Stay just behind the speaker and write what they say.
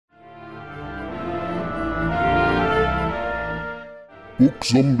Book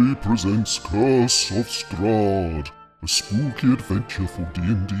Zombie presents Curse of Strahd, a spooky adventure for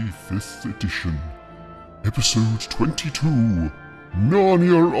D&D 5th edition. Episode 22,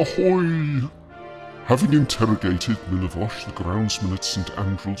 Narnia Ahoy! Having interrogated Milivosh, the groundsman at St.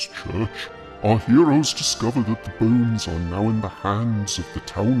 Andrew's Church, our heroes discover that the bones are now in the hands of the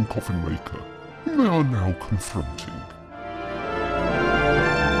town coffin maker, whom they are now confronting.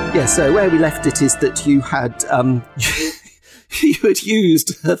 Yeah, so where we left it is that you had you had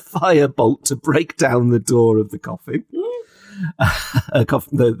used a firebolt to break down the door of the coffin. The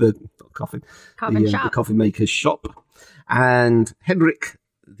coffin maker's shop. And Henrik,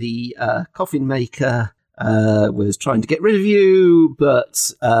 the coffin maker, was trying to get rid of you,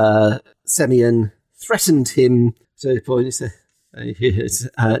 but Semyon threatened him to the point he has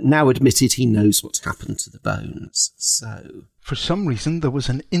now admitted he knows what's happened to the bones. So, for some reason, there was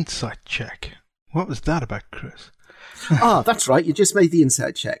an insight check. What was that about, Chris? That's right. You just made the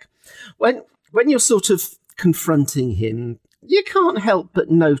insight check. When you're sort of confronting him, you can't help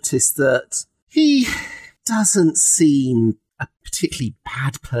but notice that he doesn't seem a particularly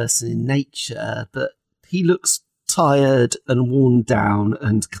bad person in nature, but he looks tired and worn down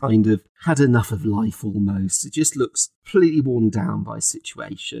and kind of had enough of life almost. It just looks completely worn down by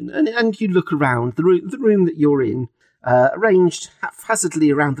situation. And you look around, the room that you're in, arranged haphazardly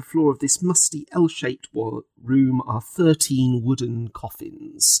around the floor of this musty L-shaped room are 13 wooden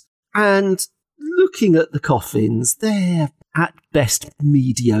coffins. And looking at the coffins, they're at best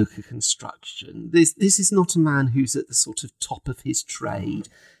mediocre construction. This is not a man who's at the sort of top of his trade.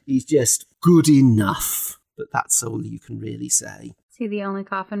 He's just good enough. But that's all you can really say. Is he the only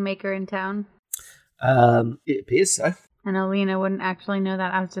coffin maker in town? It appears so. And Alina wouldn't actually know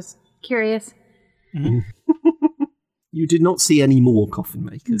that. I was just curious. Mm-hmm. You did not see any more coffin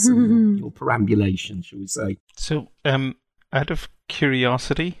makers in your perambulation, shall we say. So, out of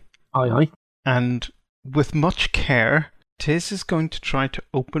curiosity, aye, and with much care, Tiz is going to try to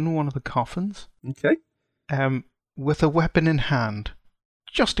open one of the coffins. Okay. With a weapon in hand.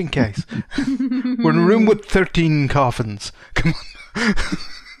 Just in case. We're in a room with 13 coffins. Come on.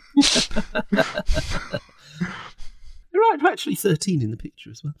 You're right, actually 13 in the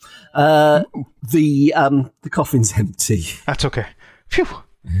picture as well. The coffin's empty. That's okay. Phew.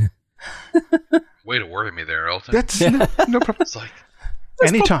 Way to worry me there, Elton. That's no problem. It's like...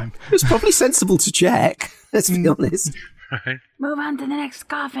 Anytime. It's probably sensible to check, let's be honest. Right. Move on to the next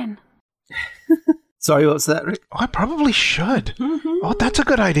coffin. Sorry, what's that, Rick? Oh, I probably should. Oh, that's a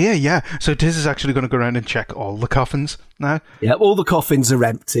good idea, yeah. So Tiz is actually going to go around and check all the coffins now? Yeah, all the coffins are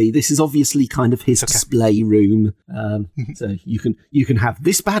empty. This is obviously kind of his display room. So you can have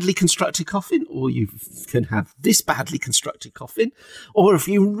this badly constructed coffin, or you can have this badly constructed coffin. Or if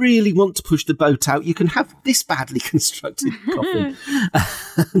you really want to push the boat out, you can have this badly constructed coffin.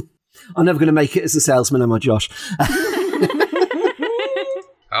 I'm never going to make it as a salesman, am I, Josh?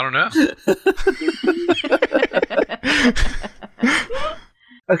 I don't know.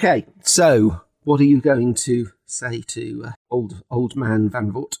 Okay, so what are you going to say to old man Van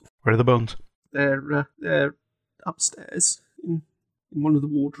Voort? Where are the bones? They're upstairs in one of the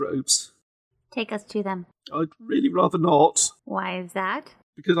wardrobes. Take us to them. I'd really rather not. Why is that?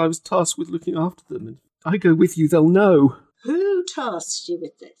 Because I was tasked with looking after them, and if I go with you, they'll know. Who tasked you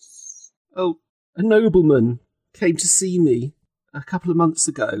with this? Oh, a nobleman came to see me a couple of months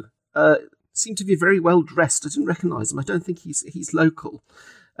ago. Seemed to be very well dressed. I didn't recognise him. I don't think he's local.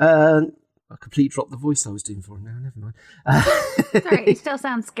 I completely dropped the voice I was doing for him now. Never mind. Sorry, you still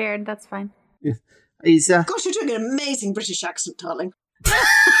sound scared. That's fine. Yeah. He's Gosh, you're doing an amazing British accent, darling.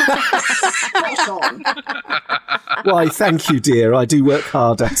 Spot on. Why, thank you, dear. I do work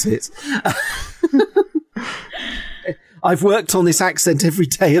hard at it. I've worked on this accent every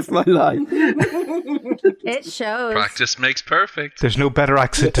day of my life. It shows. Practice makes perfect. There's no better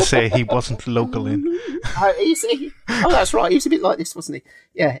accent to say he wasn't local in. That's right. He was a bit like this, wasn't he?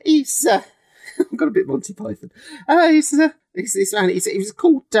 Yeah, he's I've got a bit Monty Python. He's this man. He was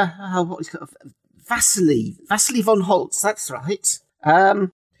called Vasily von Holtz. That's right.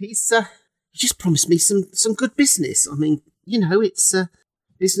 He just promised me some good business. I mean, it's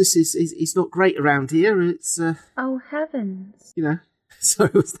business is not great around here. It's oh heavens. So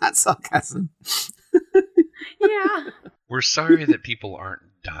was that sarcasm? Yeah. We're sorry that people aren't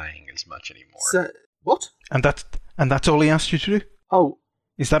dying as much anymore. So, what? And that's all he asked you to do? Oh.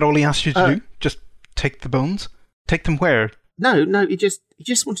 Is that all he asked you to do? Just take the bones? Take them where? No, he just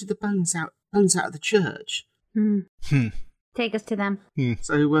wanted the bones out of the church. Take us to them.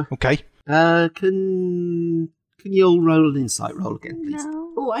 So okay. Can you all roll an insight roll again, please?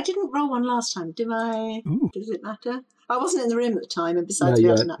 No. Oh, I didn't roll one last time, did I? Ooh. Does it matter? I wasn't in the room at the time, and besides, No, we you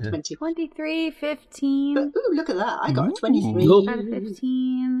had an weren't, at yeah. 20. 23, 15. But, ooh, look at that. I got a Ooh. 23. Look. Got a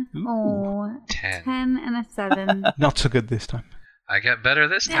 15. Oh, 10. 10 and a 7. Not so good this time. I got better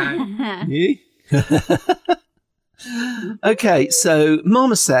this time. Okay, so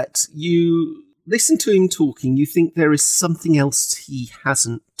Marmoset, you listen to him talking. You think there is something else he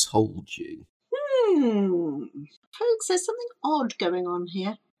hasn't told you. Folks, there's something odd going on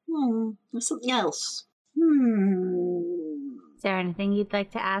here. There's something else. Is there anything you'd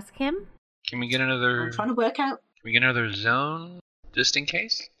like to ask him? Can we get another? I'm trying to work out. Can we get another zone just in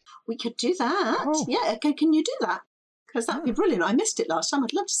case? We could do that. Oh. Yeah, can you do that? Because that'd be brilliant. I missed it last time.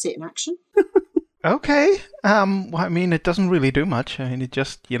 I'd love to see it in action. Okay. Well, I mean, it doesn't really do much. I mean, it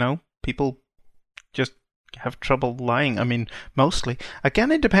just, people just have trouble lying. I mean, mostly.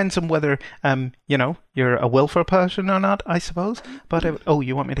 Again, it depends on whether, you're a willful person or not, I suppose. But,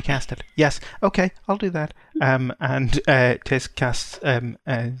 you want me to cast it? Yes. Okay, I'll do that. And Tis casts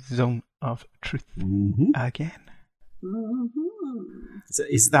Zone of Truth again. So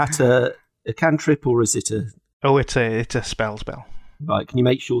is that a cantrip or is it a... Oh, it's a spell. Right, can you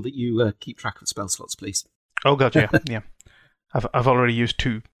make sure that you keep track of spell slots, please? Oh god, yeah, yeah. I've already used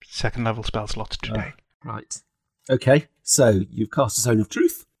 2 second level spell slots today. Right. Okay, so you've cast a Zone of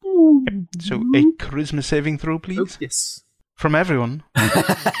Truth. Yep. So a charisma saving throw, please, Oh, yes. from everyone.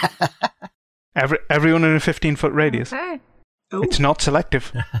 Everyone in a 15-foot radius. Okay. Oh, It's not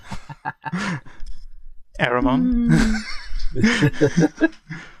selective. Aramon.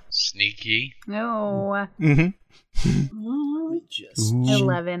 Sneaky. No. Just...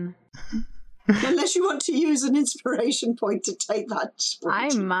 11. unless you want to use an inspiration point to take that.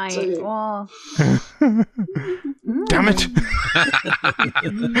 I might. too. Well, Damn it!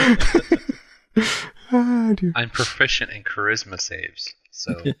 Oh, dear. I'm proficient in charisma saves,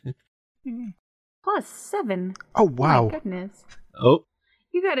 so plus 7. Oh wow! My goodness. Oh,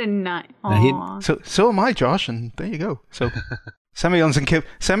 You got a 9. Now he- Aw. So am I, Josh, and there you go. So Semyon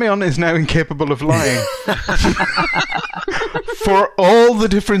is now incapable of lying. For all the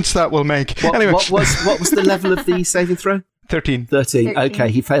difference that will make. what, Anyway, what was the level of the saving throw? 13. 13. 13.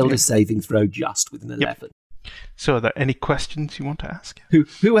 Okay, he failed his saving throw just with an 11. So, are there any questions you want to ask?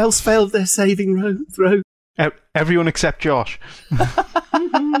 Who else failed their saving throw? Everyone except Josh.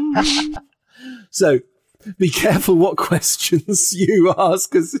 So, be careful what questions you ask,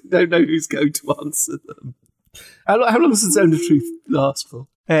 because you don't know who's going to answer them. How long does the Zone of Truth last for?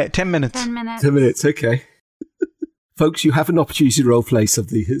 10 minutes. 10 minutes. 10 minutes, okay. Folks, you have an opportunity to roleplay some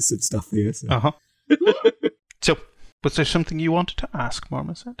stuff here. So. Uh-huh. So, was there something you wanted to ask,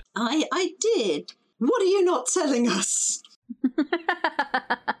 Marmoset? I did. What are you not telling us?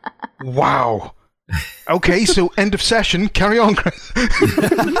 Wow. Okay, so end of session. Carry on, Chris.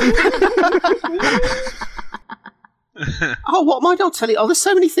 Oh, what am I not telling you? Oh, there's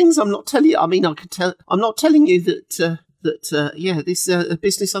so many things I'm not telling you. I mean, I could tell. I'm not telling you that this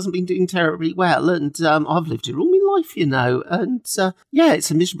business hasn't been doing terribly well, and I've lived here all my life, and it's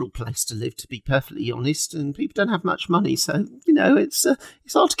a miserable place to live, to be perfectly honest. And people don't have much money, so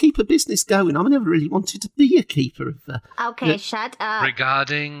it's hard to keep a business going. I never really wanted to be a keeper of. Okay, shut up.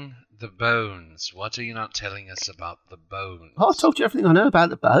 regarding the bones, what are you not telling us about the bones? I told you everything I know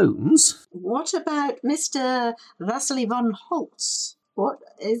about the bones. What about Mr. Vasily von Holtz? What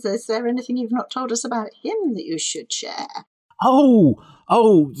is there anything you've not told us about him that you should share? Oh,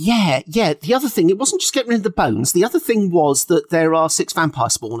 yeah. The other thing, it wasn't just getting rid of the bones. The other thing was that there are 6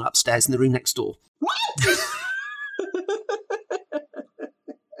 vampires spawn upstairs in the room next door.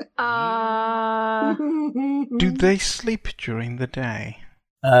 Do they sleep during the day?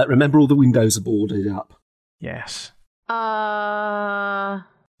 Remember, all the windows are boarded up. Yes.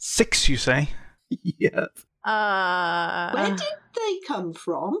 6, you say? Yeah. Where did they come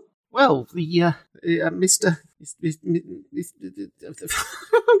from? Well, the Mr. I've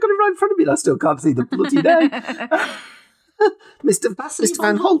got it right in front of me. And I still can't see the bloody name. Mr.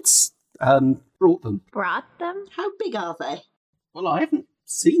 Van Holtz brought them. Brought them? How big are they? Well, I haven't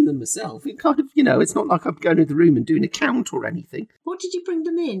seen them myself. It kind of, it's not like I'm going into the room and doing a count or anything. What did you bring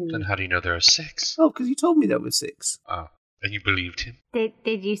them in? Then how do you know there are 6? Oh, because you told me there were 6. Oh, and you believed him? Did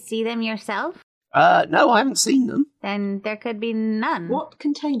you see them yourself? No, I haven't seen them. Then there could be none. What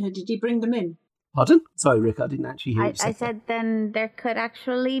container did you bring them in? Pardon? Sorry, Rick, I didn't actually hear you say I that. said then there could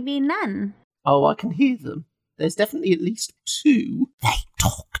actually be none. Oh, I can hear them. There's definitely at least 2. They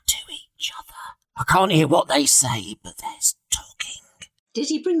talk to each other. I can't hear what they say, but there's talking. Did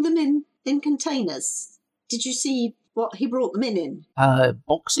he bring them in containers? Did you see what he brought them in?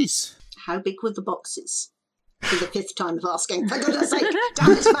 Boxes. How big were the boxes? be the 5th time of asking. For goodness sake,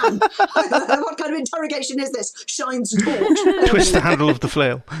 damn it, man. What kind of interrogation is this? Shines torch. Twist the handle of the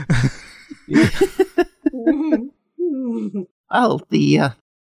flail. Oh, the...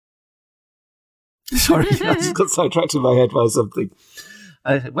 Sorry, I just got sidetracked in my head by something.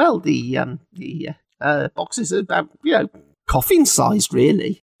 The boxes are about, coffin-sized,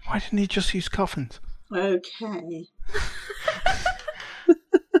 really. Why didn't he just use coffins? Okay.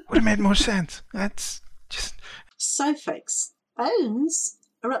 Would have made more sense. That's just... So, folks, bones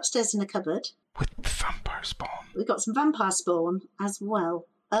are upstairs in a cupboard. With the vampire spawn. We've got some vampire spawn as well.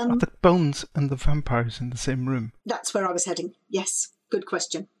 Are the bones and the vampires in the same room? That's where I was heading. Yes, good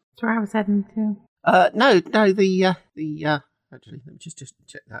question. That's where I was heading to. No, actually, let me just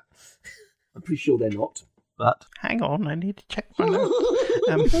check that. I'm pretty sure they're not, but... Hang on, I need to check my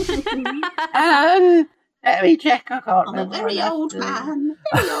notes. Let me check, I can't I'm a remember. very old man.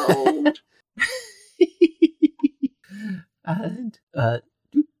 Very old. And, oh,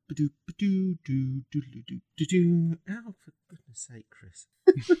 for goodness sake, Chris.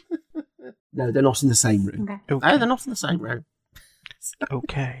 No, they're not in the same room. Okay. No, they're not in the same room.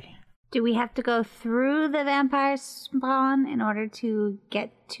 Okay. Do we have to go through the vampire spawn in order to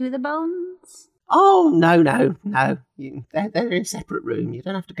get to the bones? Oh, no. They're in a separate room. You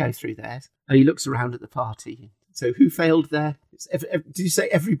don't have to go through theirs. Oh, he looks around at the party. So who failed there? Did you say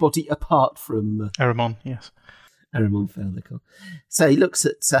everybody apart from... Aramon, yes. Aramon failed, of course. So he looks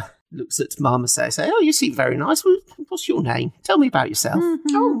at Marmoset, say, "Oh, you seem very nice. Well, what's your name? Tell me about yourself."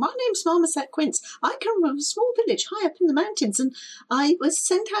 Mm-hmm. Oh, my name's Marmoset Quince. I come from a small village high up in the mountains, and I was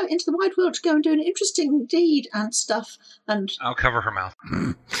sent out into the wide world to go and do an interesting deed and stuff. And I'll cover her mouth.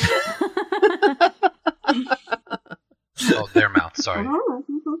 Oh, their mouth, sorry.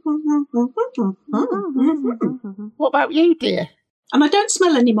 What about you, dear? And I don't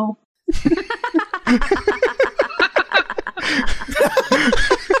smell anymore.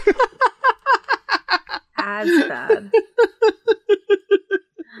 As bad.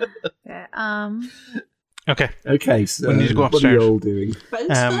 Yeah, Okay. So We need to go what are upstairs. you all doing? Bones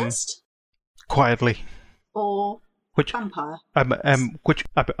first, Quietly. or Which vampire?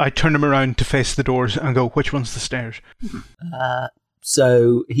 I turn him around to face the doors and go, which one's the stairs?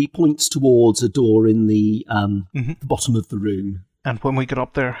 So he points towards a door in the Mhm. bottom of the room. And when we get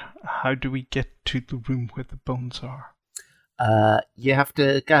up there, how do we get to the room where the bones are? You have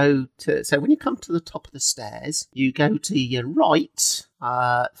to go to... So when you come to the top of the stairs, you go to your right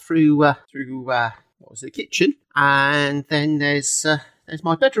through what was it, the kitchen, and then there's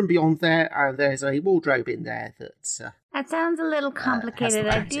my bedroom beyond there, and there's a wardrobe in there that... that sounds a little complicated.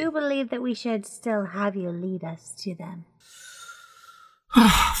 I fancy. do believe that we should still have you lead us to them.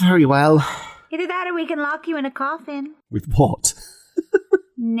 Very well. Either that or we can lock you in a coffin. With what?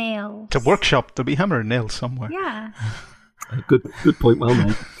 Nails. It's a workshop. There'll be hammer and nails somewhere. Yeah. Good point, well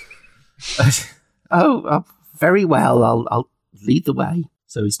made. Very well. I'll lead the way.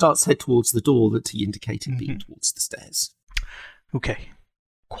 So he starts to head towards the door that he indicated being towards the stairs. Okay.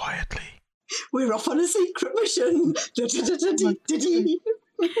 Quietly. We're off on a secret mission.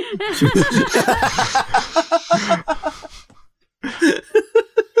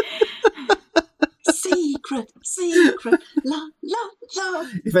 Secret, la, la, la.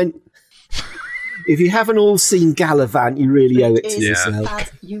 If you haven't all seen Gallivant, you really owe it to It is yourself.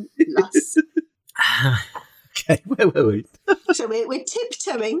 fabulous. Okay, wait. So we're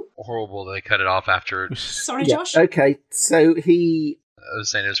tiptoeing. Horrible they cut it off after... Sorry, Yeah, Josh. okay, so he... I was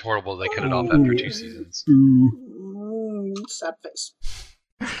saying it was horrible they cut it off after 2 seasons. Sad face.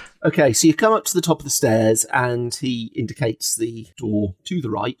 Okay, so you come up to the top of the stairs, and he indicates the door to the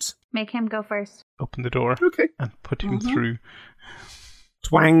right. Make him go first. Open the door Okay. and put him through.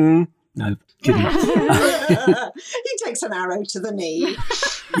 Twang. No, kidding. He takes an arrow to the knee.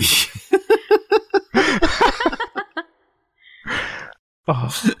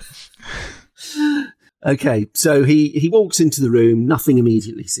 Oh, Okay, so he walks into the room. Nothing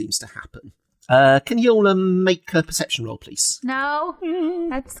immediately seems to happen. Can you all make a perception roll, please? No,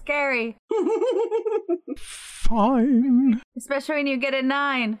 that's scary. fine. Especially when you get a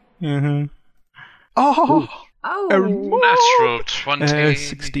 9. Mm-hmm. Oh, Oh, Natural 20.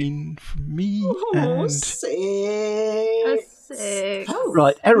 16 for me. Oh, And six. a 6. Oh,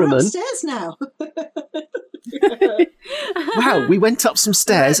 Right, we're Ehrman. upstairs now. Wow, we went up some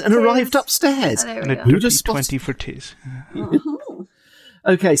stairs and Tis. arrived upstairs. Oh, there a we go. Who dirty just spotted- 20 for Tiz.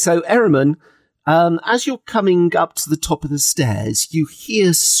 Okay, so Ehrman As you're coming up to the top of the stairs, you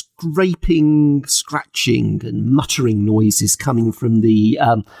hear scraping, scratching, and muttering noises coming from the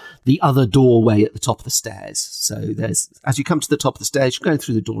other doorway at the top of the stairs. So as you come to the top of the stairs, you're going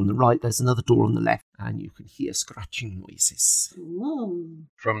through the door on the right, there's another door on the left, and you can hear scratching noises.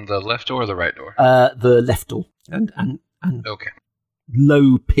 From the left door or the right door? The left door. And Okay.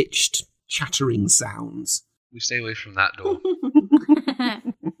 low-pitched, chattering sounds. We stay away from that door.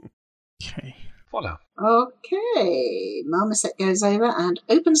 Okay. Voila. Okay. Marmoset goes over and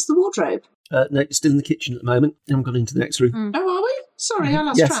opens the wardrobe. No, it's still in the kitchen at the moment. I haven't gone into the next room. Oh, are we? Sorry, I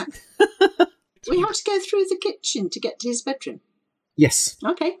lost Yes. track. We have to go through the kitchen to get to his bedroom. Yes.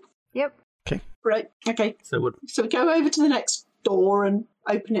 Okay. Yep. Right. Okay. So what? So we go over to the next door and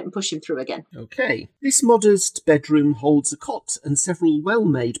open it and push him through again. Okay. This modest bedroom holds a cot and several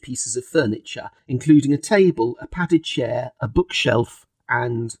well-made pieces of furniture, including a table, a padded chair, a bookshelf,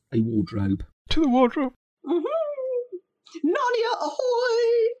 and a wardrobe. To the wardrobe. Mm-hmm. Narnia,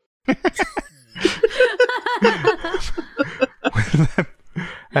 ahoy!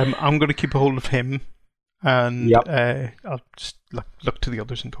 I'm going to keep a hold of him, and Yep. I'll just look to the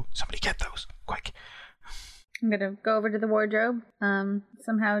others and go, somebody get those, quick. I'm gonna go over to the wardrobe,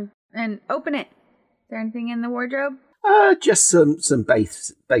 somehow, and open it. Is there anything in the wardrobe? Just some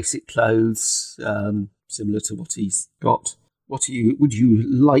basic clothes, similar to what he's got. Would you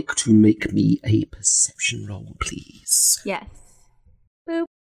like to make me a perception roll, please? Yes. Boop.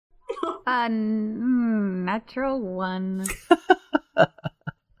 Natural 1.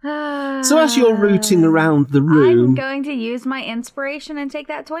 So as you're rooting around the I'm room... going to use my inspiration and take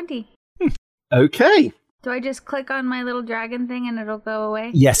that 20. Okay. Do I just click on my little dragon thing and it'll go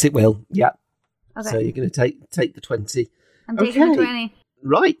away? Yes, it will. Yeah. Okay. So you're going to take the 20. I'm taking the Okay. 20.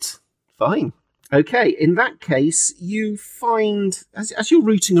 Right. Fine. Okay. In that case, you find as you're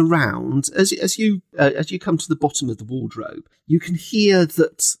rooting around, as you come to the bottom of the wardrobe, you can hear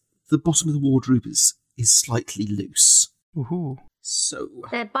that the bottom of the wardrobe is slightly loose. Woohoo. So,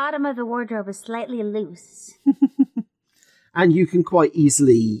 The bottom of the wardrobe is slightly loose. and you can quite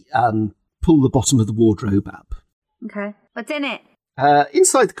easily pull the bottom of the wardrobe up. Okay. What's in it?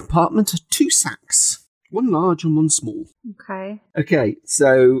 Inside the compartment are 2 sacks, one large and one small. Okay. Okay,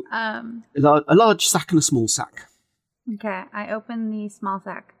 so Um. a large sack and a small sack. Okay. I open the small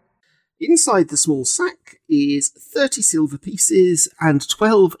sack. Inside the small sack is 30 silver pieces and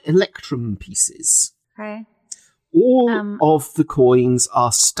 12 electrum pieces. Okay. All of the coins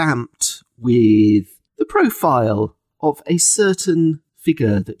are stamped with the profile of a certain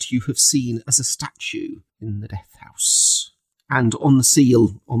figure that you have seen as a statue in the Death House. And on the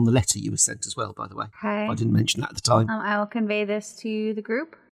seal, on the letter you were sent as well, by the way. Okay. I didn't mention that at the time. I will convey this to the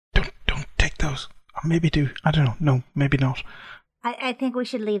group. Don't take those. Or maybe do. I don't know. No, maybe not. I think we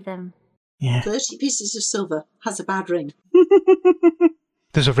should leave them. Yeah. 30 pieces of silver has a bad ring.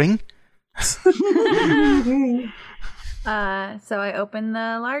 There's a ring? So I open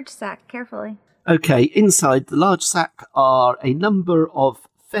the large sack carefully. Okay, inside the large sack are a number of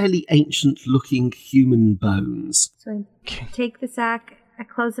fairly ancient-looking human bones. So I take the sack, I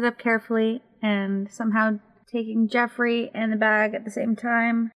close it up carefully, and somehow taking Jeffrey and the bag at the same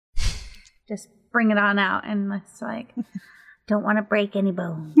time, just bring it on out, and it's like, don't want to break any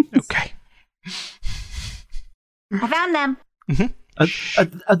bones. Okay. I found them.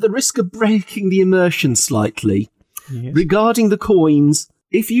 At the risk of breaking the immersion slightly, Yes. regarding the coins,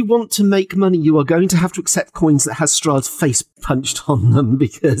 if you want to make money, you are going to have to accept coins that has Strahd's face punched on them,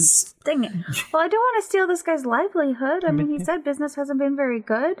 because... Dang it. Well, I don't want to steal this guy's livelihood. I mean, he said business hasn't been very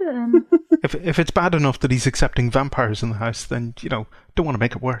good, and... If it's bad enough that he's accepting vampires in the house, then, don't want to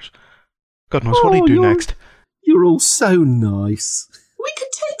make it worse. God knows what he'd do next. You're all so nice. We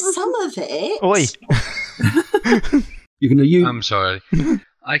could take some of it. Oi! You're going to use... I'm sorry.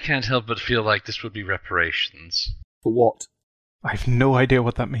 I can't help but feel like this would be reparations. For what? I have no idea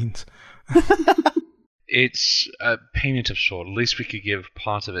what that means. It's a payment of sort. At least we could give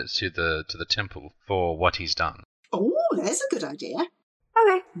part of it to the temple for what he's done. Oh, there's a good idea.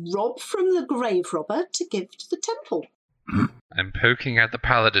 Okay. Rob from the grave robber to give to the temple. I'm poking at the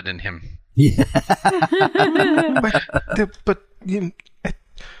paladin in him. Yeah. But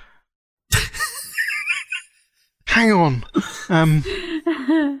hang on.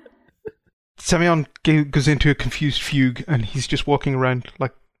 Semyon goes into a confused fugue, and he's just walking around,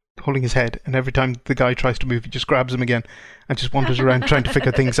 like, holding his head, and every time the guy tries to move, he just grabs him again, and just wanders around trying to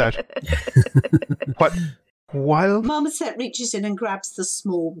figure things out. While... Marmoset reaches in and grabs the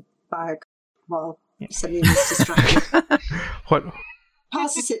small bag while Semyon is distracted. What?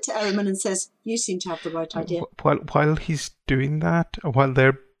 Passes it to Ehrman and says, you seem to have the right idea. While he's doing that, while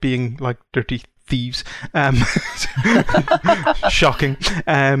they're being like dirty thieves. Shocking.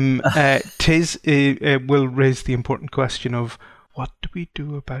 Tiz will raise the important question of what do we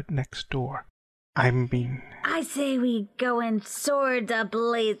do about next door? I mean, I say we go and sword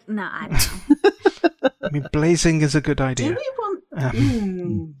ablaze. No, I don't know. I mean, blazing is a good idea. Do we want...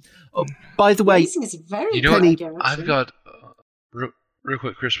 Oh, by the way, Blazing is a very You know good what? idea, I've actually. got real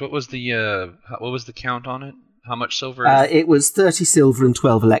quick, Chris. What was the count on it? How much silver? it was 30 silver and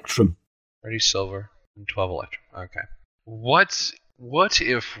 12 electrum. 30 silver and 12 electrum. Okay. What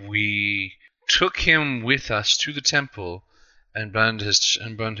if we took him with us to the temple and burned his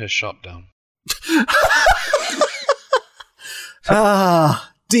shop down?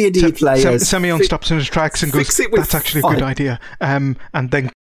 D&D players. Semyon stops in his tracks and goes, fix it with that's actually a fire. good idea. And then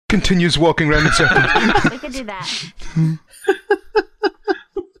continues walking around in circles. We could do that.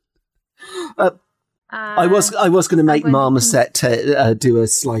 I was going to make I'm going to- Marmoset do a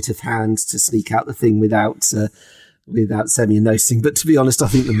sleight of hand to sneak out the thing without Semyon noticing, but to be honest, I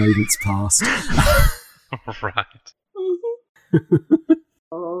think the moment's passed. Right.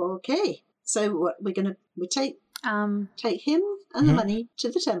 Okay. So what we take him and Mhm. the money to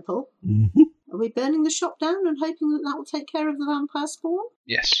the temple. Mhm. Are we burning the shop down and hoping that will take care of the vampire spawn?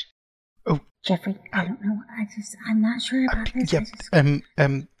 Yes. Jeffrey, I don't know. I'm not sure about this. Yep.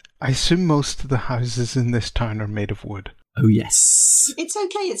 I assume most of the houses in this town are made of wood. Oh, yes. It's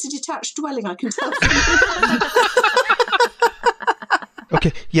okay. It's a detached dwelling. I can tell.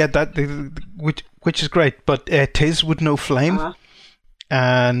 Okay, yeah, which is great, but Tiz would know flame.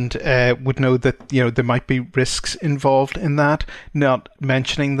 And would know that there might be risks involved in that, not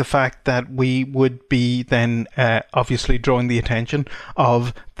mentioning the fact that we would be then obviously drawing the attention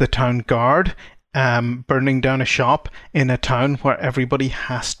of the town guard, burning down a shop in a town where everybody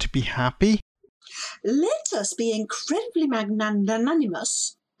has to be happy. Let us be incredibly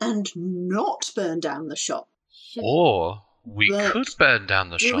magnanimous and not burn down the shop. Or we But could burn down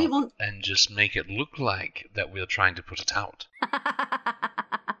the do we shop want- and just make it look like that we're trying to put it out.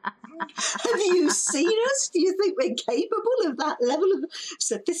 Have you seen us? Do you think we're capable of that level of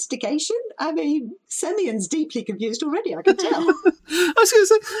sophistication? I mean, Semyon's deeply confused already, I can tell. I was going to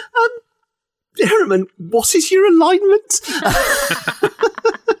say, Harriman, what is your alignment?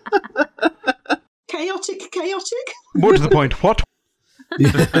 Chaotic. More to the point, what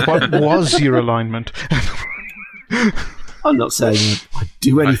was your alignment? I'm not saying I'd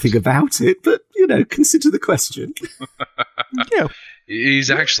do anything about it, but, consider the question. Yeah. He's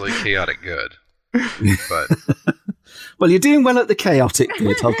actually chaotic good. But Well, you're doing well at the chaotic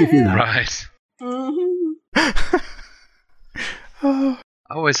bit, I'll give you that. right. Mhm. I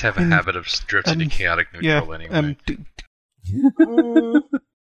always have a habit of drifting to chaotic neutral Yeah. anyway. Mm.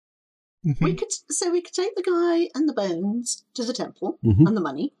 Mhm. We could take the guy and the bones to the temple Mhm. and the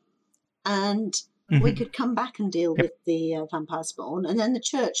money, and we could come back and deal with the vampire spawn, and then the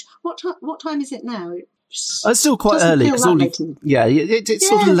church. What time is it now? It's still quite Doesn't early. feel 'Cause that only, late in- yeah, it's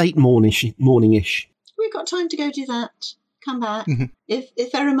sort of Yeah. late morning-ish. We've got time to go do that. Come back. Mhm.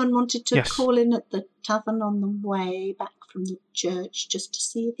 If Erimon wanted to Yes. call in at the tavern on the way back from the church just to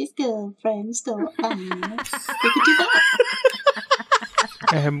see if his girlfriend's got back, we could do that.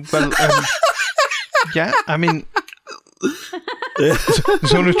 Yeah, I mean,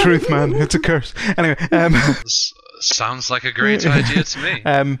 zone of truth, man. It's a curse. Anyway, Sounds like a great idea to me.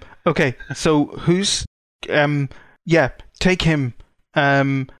 okay, so who's, take him.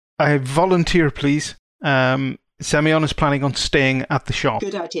 I volunteer, please. Semyon is planning on staying at the shop.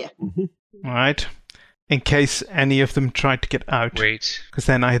 Good idea. All right, in case any of them try to get out. Wait, Because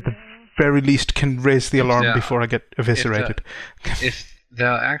then I, at the very least, can raise the alarm Yeah. before I get eviscerated. if there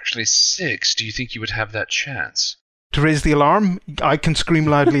are actually 6, do you think you would have that chance? To raise the alarm, I can scream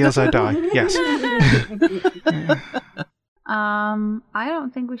loudly as I die. Yes. I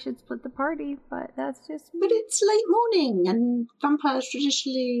don't think we should split the party, but that's just me. But it's late morning, and vampires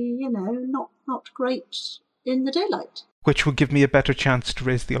traditionally, not great in the daylight. Which will give me a better chance to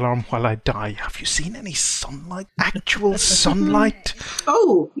raise the alarm while I die. Have you seen any sunlight? Actual sunlight?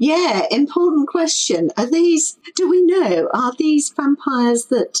 Oh, yeah, important question. Are these vampires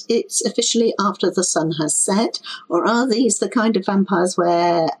that it's officially after the sun has set, or are these the kind of vampires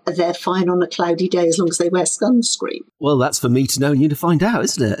where they're fine on a cloudy day as long as they wear sunscreen? Well, that's for me to know and you to find out,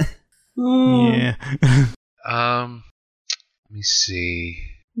 isn't it? Yeah. Let me see.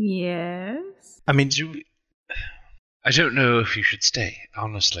 Yes. I mean, I don't know if you should stay,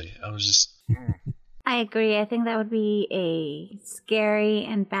 honestly. I was just... I agree. I think that would be a scary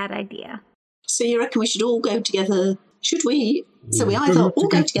and bad idea. So you reckon we should all go together? Should we? So we either all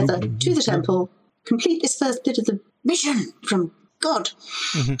go together to the temple, complete this first bit of the mission from God.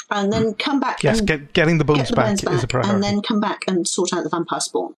 And then come back Yes, and getting the bones get the back bones is a priority. and then come back and sort out the vampire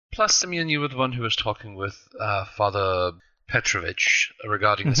spawn. Plus, Simeon, you were the one who was talking with Father Petrovich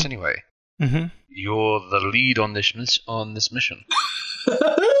regarding this anyway. Mm-hmm. You're the lead on this mission.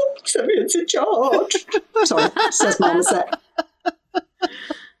 Simeon's in charge. Sorry, says Marmoset.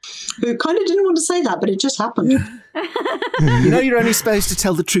 Who kind of didn't want to say that, but it just happened. You know, you're only supposed to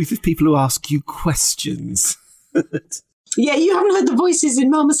tell the truth of people who ask you questions. Yeah, you haven't heard the voices in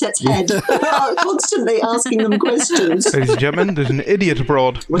Marmoset's head constantly asking them questions. Ladies and gentlemen, there's an idiot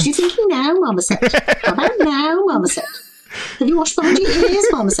abroad. What are you thinking now, Marmoset? How about now, Marmoset? Have you washed behind your ears,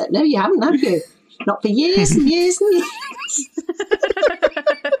 Marmoset? No, you haven't, have you? Not for years and years and years.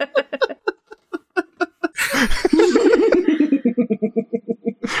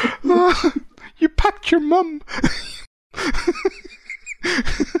 You packed your mum.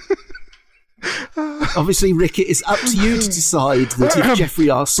 Obviously, Rick, it is up to you to decide that if Jeffrey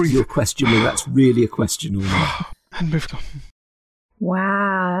asks you a question, whether that's really a question or not. And we've gone.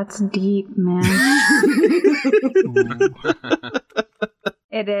 Wow, that's deep, man.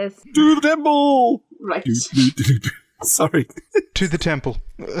 It is. To the temple! Right. Sorry. To the temple.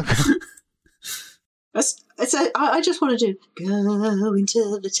 I just want to do go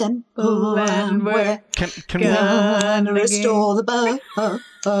into the temple and we're Can gonna restore the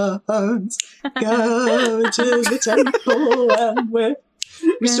bones. Go into the temple and we're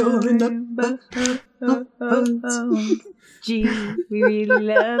restoring the bones. Gee, we really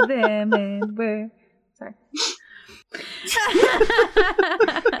love them and we're... Sorry.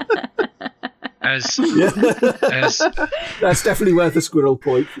 As That's definitely worth a squirrel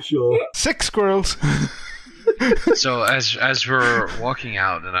point for sure. 6 squirrels. so as we're walking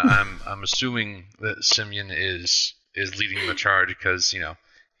out, and I'm assuming that Simeon is leading the charge because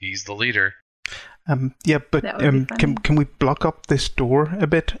he's the leader. Yeah, but That would be funny. can we block up this door a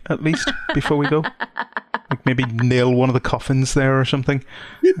bit at least before we go? Like maybe nail one of the coffins there or something.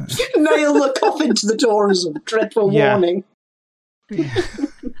 Nail the coffin to the door as a dreadful Yeah. warning.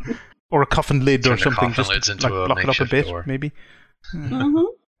 Or a coffin lid Turn or the something. coffin Just lids into a block it up a makeshift bit, door. maybe. Mm-hmm.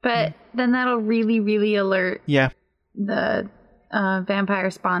 But then that'll really, really alert Yeah. the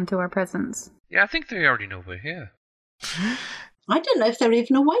vampire spawn to our presence. Yeah, I think they already know we're here. I don't know if they're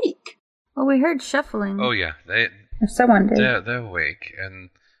even awake. Well, we heard shuffling. Oh yeah, Or someone did. they're awake and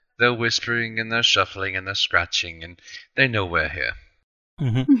they're whispering and they're shuffling and they're scratching and they know we're here.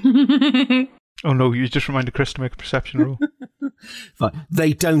 Mm-hmm. Oh no, you just reminded Chris to make a perception roll. Fine.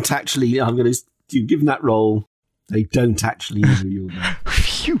 They don't actually. I'm going to give them that roll. They don't actually know you're there.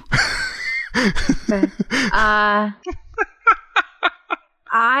 Phew.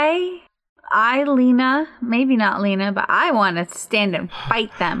 I, Lena, maybe not Lena, but I want to stand and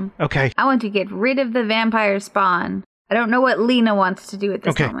fight them. Okay. I want to get rid of the vampire spawn. I don't know what Lena wants to do at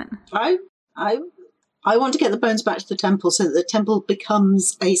this Okay. moment. I want to get the bones back to the temple so that the temple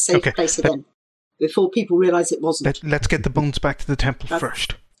becomes a safe Okay. place again. Before people realise it wasn't. Let's get the bones back to the temple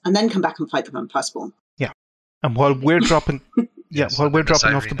first. And then come back and fight the vampire spawn. And while we're dropping, Yes, while we're and that's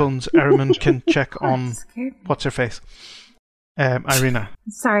dropping off the Irina. bones, Ariman can check Oh, on that scared me. what's her face. Irina.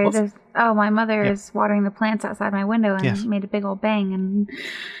 Sorry, What's- my mother Yeah. is watering the plants outside my window and Yes. made a big old bang and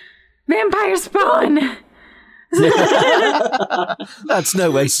vampire spawn. That's no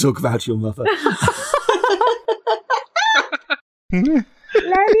way to talk about your mother.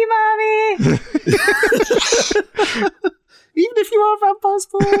 Love you, mommy. Even if you are a vampire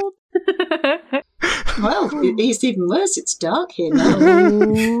spawn. Well, it's even worse. It's dark here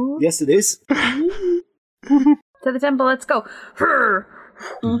now. Yes, it is. To the temple, let's go.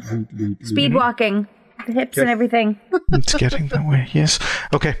 Speed walking, the hips and everything. It's getting that way, yes.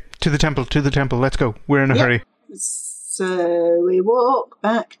 Okay, to the temple, let's go. We're in a Yep. hurry. So we walk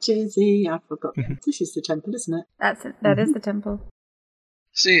back to the... I forgot. This is the temple, isn't it? That is the temple.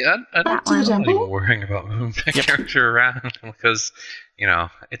 See, I Back to the I'm not temple. even worrying about moving that character around because,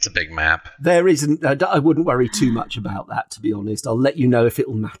 it's a big map. There isn't. I wouldn't worry too much about that, to be honest. I'll let you know if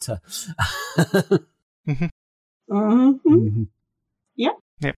it'll matter. Mm-hmm. Mhm. Yep.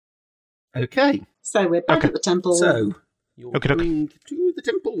 Yep. Okay. So we're back Okay. at the temple. So you're Okay, okay. going to the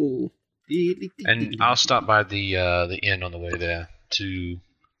temple. And I'll stop by the inn on the way there to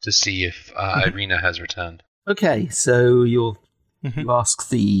see if Irina has returned. Okay, so you Mhm. ask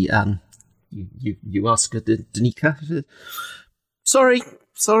the you ask Danica.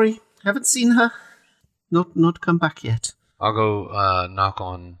 Sorry, haven't seen her. Not come back yet. I'll go knock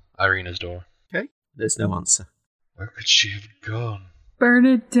on Irina's door. Okay, there's no answer. Where could she have gone? Burn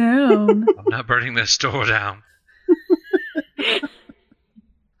it down. I'm not burning this door down.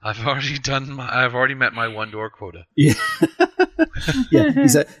 I've already met my one door quota. Yeah. Yeah.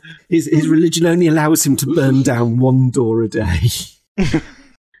 His religion only allows him to burn down one door a day.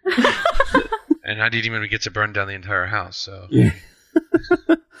 And I didn't even get to burn down the entire house, so... Yeah.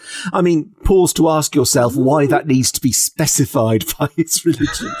 I mean, pause to ask yourself why that needs to be specified by his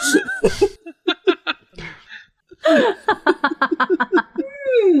religion.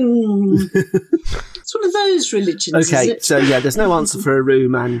 It's one of those religions, is Okay, it? so yeah, there's no answer for a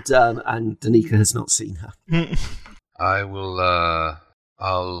room, and Danica has not seen her. I will,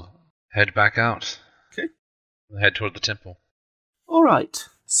 I'll head back out. Okay. Head toward the temple. All right,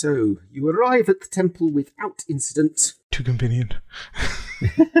 so you arrive at the temple without incident. Too convenient.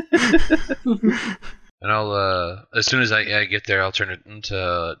 And I'll, as soon as I get there, I'll turn it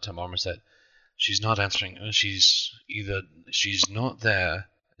to Marmoset. She's not answering. She's not there,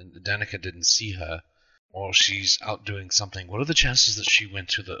 and Danica didn't see her, or she's out doing something. What are the chances that she went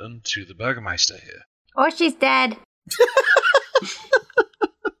to the Burgermeister here? Or she's dead.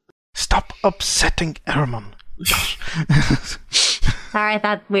 Stop upsetting Aramon. Sorry, I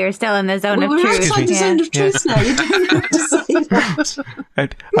thought we were still in the zone Well, of we're truth. outside the zone of truth now. You don't have to say that.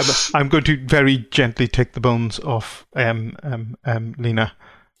 And I'm going to very gently take the bones off Lena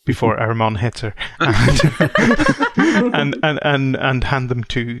before Aramon hits her, and hand them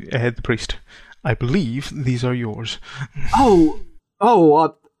to the priest. I believe these are yours.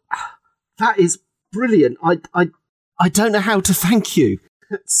 That is brilliant. I don't know how to thank you.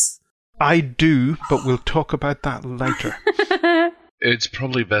 I do, but we'll talk about that later. It's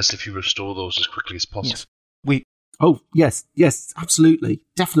probably best if you restore those as quickly as possible. Yes. Yes, absolutely,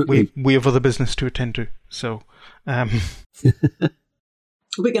 definitely. We have other business to attend to, so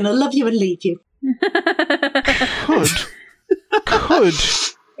We're going to love you and leave you. could.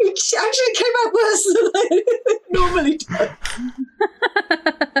 It actually came out worse than I normally do.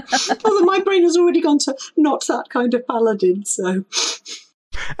 Although my brain has already gone to not that kind of paladin, so...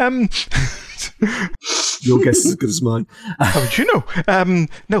 Your guess is as good as mine. How would you know?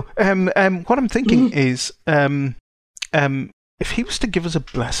 What I'm thinking is, if he was to give us a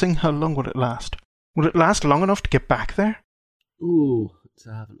blessing, how long would it last? Would it last long enough to get back there? Ooh, let's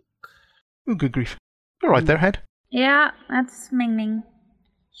have a look. Oh, good grief. You're right there, Head. Yeah, that's Ming Ming.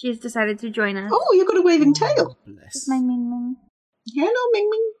 She's decided to join us. Oh, you've got a waving tail. Bless. It's my Ming Ming. Hello, Ming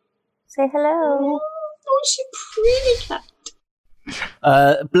Ming. Say hello. Oh, she pretty cat.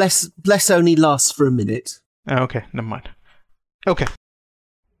 Bless only lasts for a minute. Okay, never mind. Okay.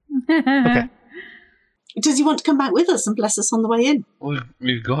 Okay. Does he want to come back with us and bless us on the way in? Well,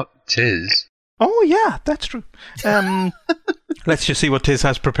 we've got Tiz. Oh, yeah, that's true. Let's just see what Tiz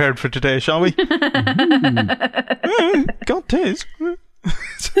has prepared for today, shall we? Got Tiz.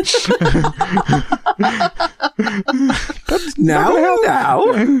 Now.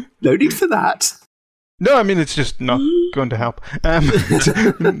 No need for that. No, I mean, it's just not going to help.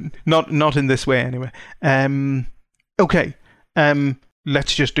 Not in this way, anyway. Okay.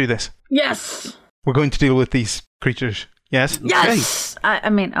 Let's just do this. Yes. We're going to deal with these creatures. Yes? Yes. I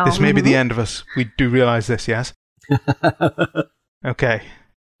mean, This may be the end of us. We do realise this, yes? Okay.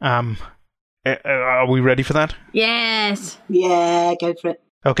 Are we ready for that? Yes. Yeah, go for it.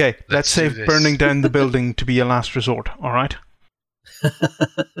 Okay, let's Let's do save this. burning down the building to be a last resort, alright?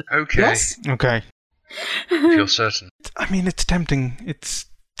 Okay. Yes? Okay. If you're certain. I mean, it's tempting.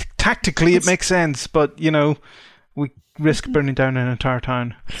 Tactically, it makes sense, but, you know, we risk burning down an entire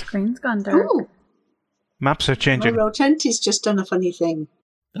town. Screen's gone dark. Oh, Maps are my changing. Roll20's just done a funny thing.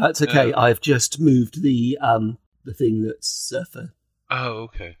 That's okay. I've just moved the thing that's Surfer. Oh,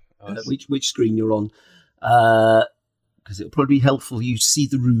 okay. Which screen you're on, because it'll probably be helpful for you to see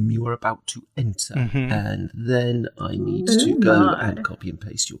the room you are about to enter, Mhm. and then I need to go my. and copy and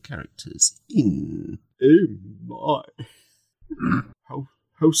paste your characters in. Oh my!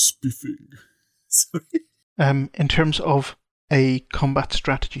 How spiffing! Sorry. In terms of a combat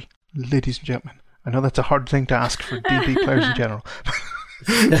strategy, ladies and gentlemen, I know that's a hard thing to ask for D&D players in general.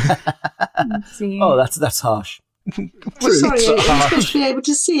 Let's see. Oh, that's harsh. Well, sorry, It's are you harsh. supposed to be able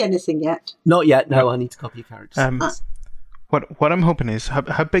to see anything yet? Not yet. No, I need to copy your characters. What I'm hoping is,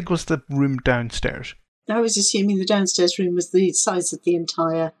 how big was the room downstairs? I was assuming the downstairs room was the size of the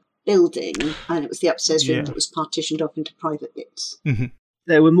entire building, and it was the upstairs room Yeah. that was partitioned off into private bits. Mm-hmm.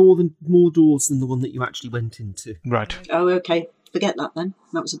 There were more doors than the one that you actually went into. Right. Oh, okay. Forget that then.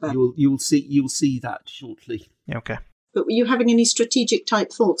 That was about. You'll see that shortly. Yeah, okay. But were you having any strategic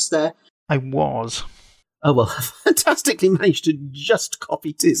type thoughts there? I was. Oh well, I fantastically managed to just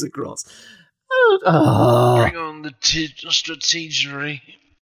copy Tiz across. Bring on the strategery.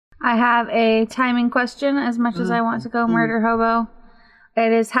 I have a timing question as much as I want to go murder hobo.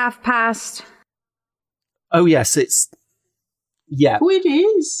 It is 5:30. Oh, yes, it's... Yeah. Oh, it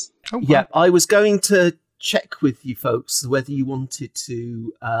is. Oh, wow. Yeah, I was going to check with you folks whether you wanted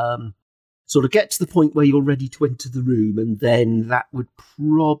to sort of get to the point where you're ready to enter the room, and then that would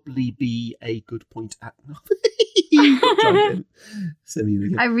probably be a good point at... I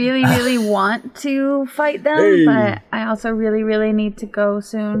really, really want to fight them, Hey. but I also really, really need to go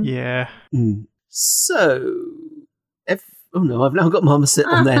soon. Yeah. So... Oh no, I've now got Marmoset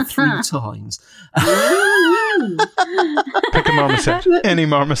on there 3 times. Pick a marmoset. Any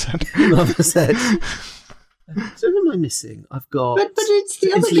marmoset. Marmoset. So who am I missing? I've got... But it's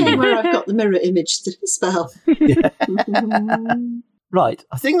the other Lena. game where I've got the mirror image spell. Right,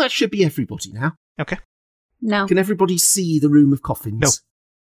 I think that should be everybody now. Okay. No. Can everybody see the room of coffins? No.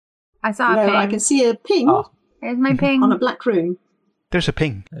 I saw a No, ping. I can see a ping Ah, There's my ping. on a black room. There's a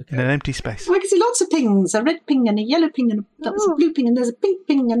ping Okay. in an empty space. Oh, I can see lots of pings. A red ping and a yellow ping and that was a Ooh. blue ping and there's a pink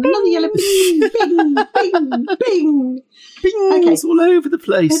ping and another yellow ping, ping, ping, ping. Pings all over the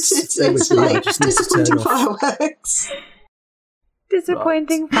place. It's Bear with me, I like just need to turn disappointing off. fireworks.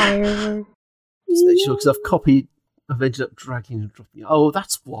 Disappointing fireworks. Just make sure, because I've ended up dragging and dropping. Oh,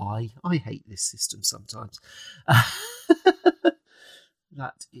 that's why. I hate this system sometimes.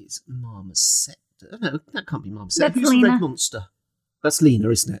 That is Marmoset. No, that can't be Marmoset. That's Who's Lena. the red monster? That's Lena,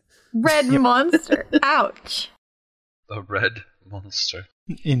 isn't it? Red monster. Ouch. The red monster.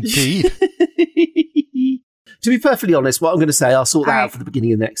 Indeed. To be perfectly honest, what I'm going to say, I'll sort that Alright. out for the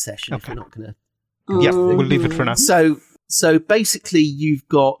beginning of the next session. If Okay. we're not going to. Yeah, we'll leave it for now. So basically, you've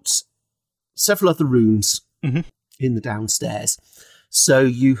got several other rooms Mhm. in the downstairs. So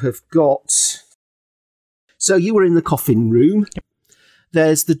you have got. So you were in the coffin room. Yep.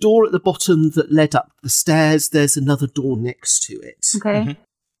 There's the door at the bottom that led up the stairs. There's another door next to it. Okay. Mhm.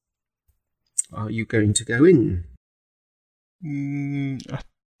 Are you going to go in? I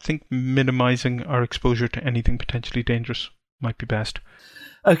think minimizing our exposure to anything potentially dangerous might be best.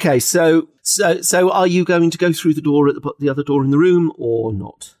 Okay, so are you going to go through the door at the other door in the room or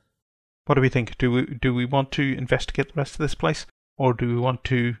not? What do we think? Do we want to investigate the rest of this place, or do we want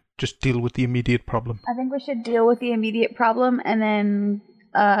to just deal with the immediate problem? I think we should deal with the immediate problem and then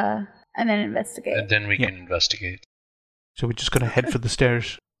investigate. And then we Yeah. can investigate. So we're just going to head for the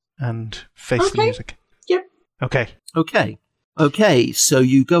stairs and face the Okay. music. Yep. Okay. Okay, so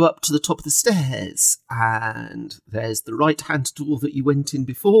you go up to the top of the stairs, and there's the right-hand door that you went in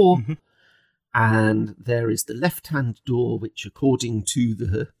before, Mhm. and there is the left-hand door, which, according to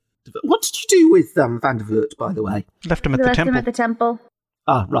the... What did you do with Vandervoort, by the way? Left him We at the left him temple. at the temple.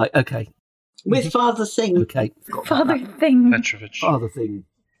 Ah, right, okay, With Father Thing, okay. Forgot about Father that. thing. Petrovich. Father thing.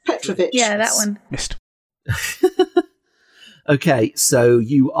 Petrovich. Yeah, that one. Missed. Okay, so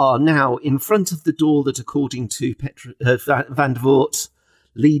you are now in front of the door that, according to Vandervoort,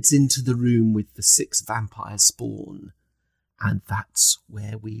 leads into the room with the 6 vampire spawn. And that's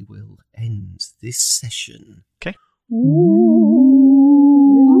where we will end this session. Okay.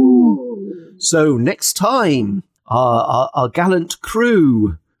 So next time, our gallant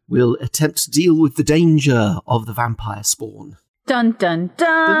crew will attempt to deal with the danger of the vampire spawn. Dun dun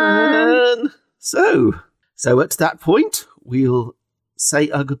dun. So at that point, we'll say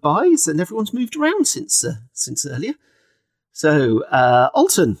our goodbyes, and everyone's moved around since earlier. So,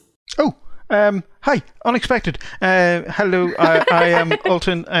 Alton. Oh, hi, unexpected. Hello, I am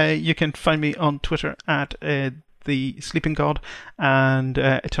Alton. You can find me on Twitter at the Sleeping God, and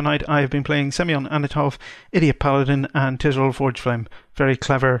tonight I have been playing Semyon Anatov, Idiot Paladin, and Tizrol Forgeflame. Very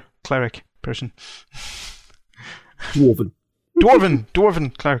clever cleric person. Dwarven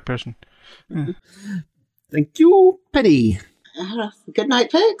cleric person. Thank you, Penny. Good night,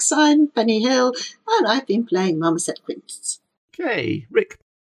 folks. I'm Penny Hill, and I've been playing Marmoset Quince. Okay, Rick.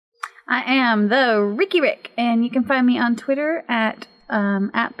 I am the Ricky Rick, and you can find me on Twitter at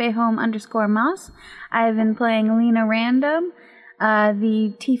 @Bayhome_Moss. I've been playing Lena Random,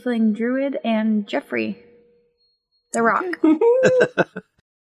 the Tiefling Druid, and Jeffrey the Rock.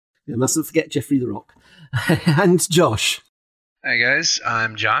 You mustn't forget Jeffrey the Rock. And Josh. Hi guys,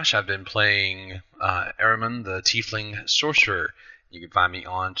 I'm Josh. I've been playing Araman, the Tiefling Sorcerer. You can find me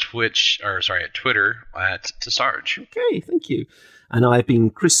on at Twitter at Tesarge. Okay, thank you. And I've been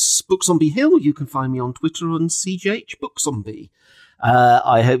Chris Bookzombie Hill. You can find me on Twitter on CJH Bookzombie.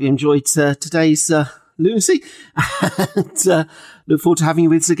 I hope you enjoyed today's lunacy, and look forward to having you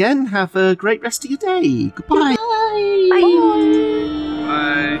with us again. Have a great rest of your day. Goodbye. Bye.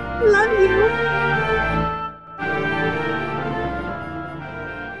 Bye. Love you.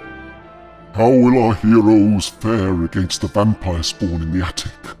 How will our heroes fare against the vampire spawn in the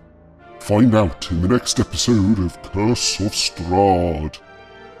attic? Find out in the next episode of Curse of Strahd.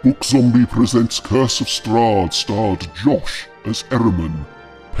 Book Zombie presents Curse of Strahd starred Josh as Ereman,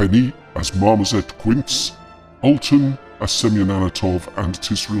 Penny as Marmoset Quince, Alton as Semyon Anatov and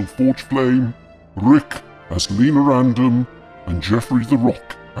Tisril Forgeflame, Rick as Lena Random, and Jeffrey the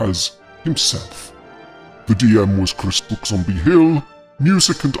Rock as himself. The DM was Chris Book Zombie Hill.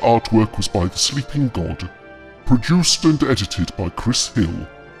 Music and artwork was by The Sleeping God. Produced and edited by Chris Hill.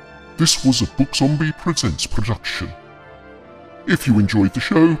 This was a Book Zombie Presents production. If you enjoyed the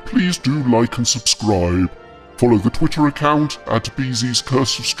show, please do like and subscribe. Follow the Twitter account at BZ's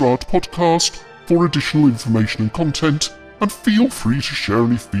Curse of Strahd podcast for additional information and content, and feel free to share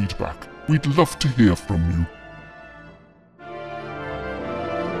any feedback. We'd love to hear from you.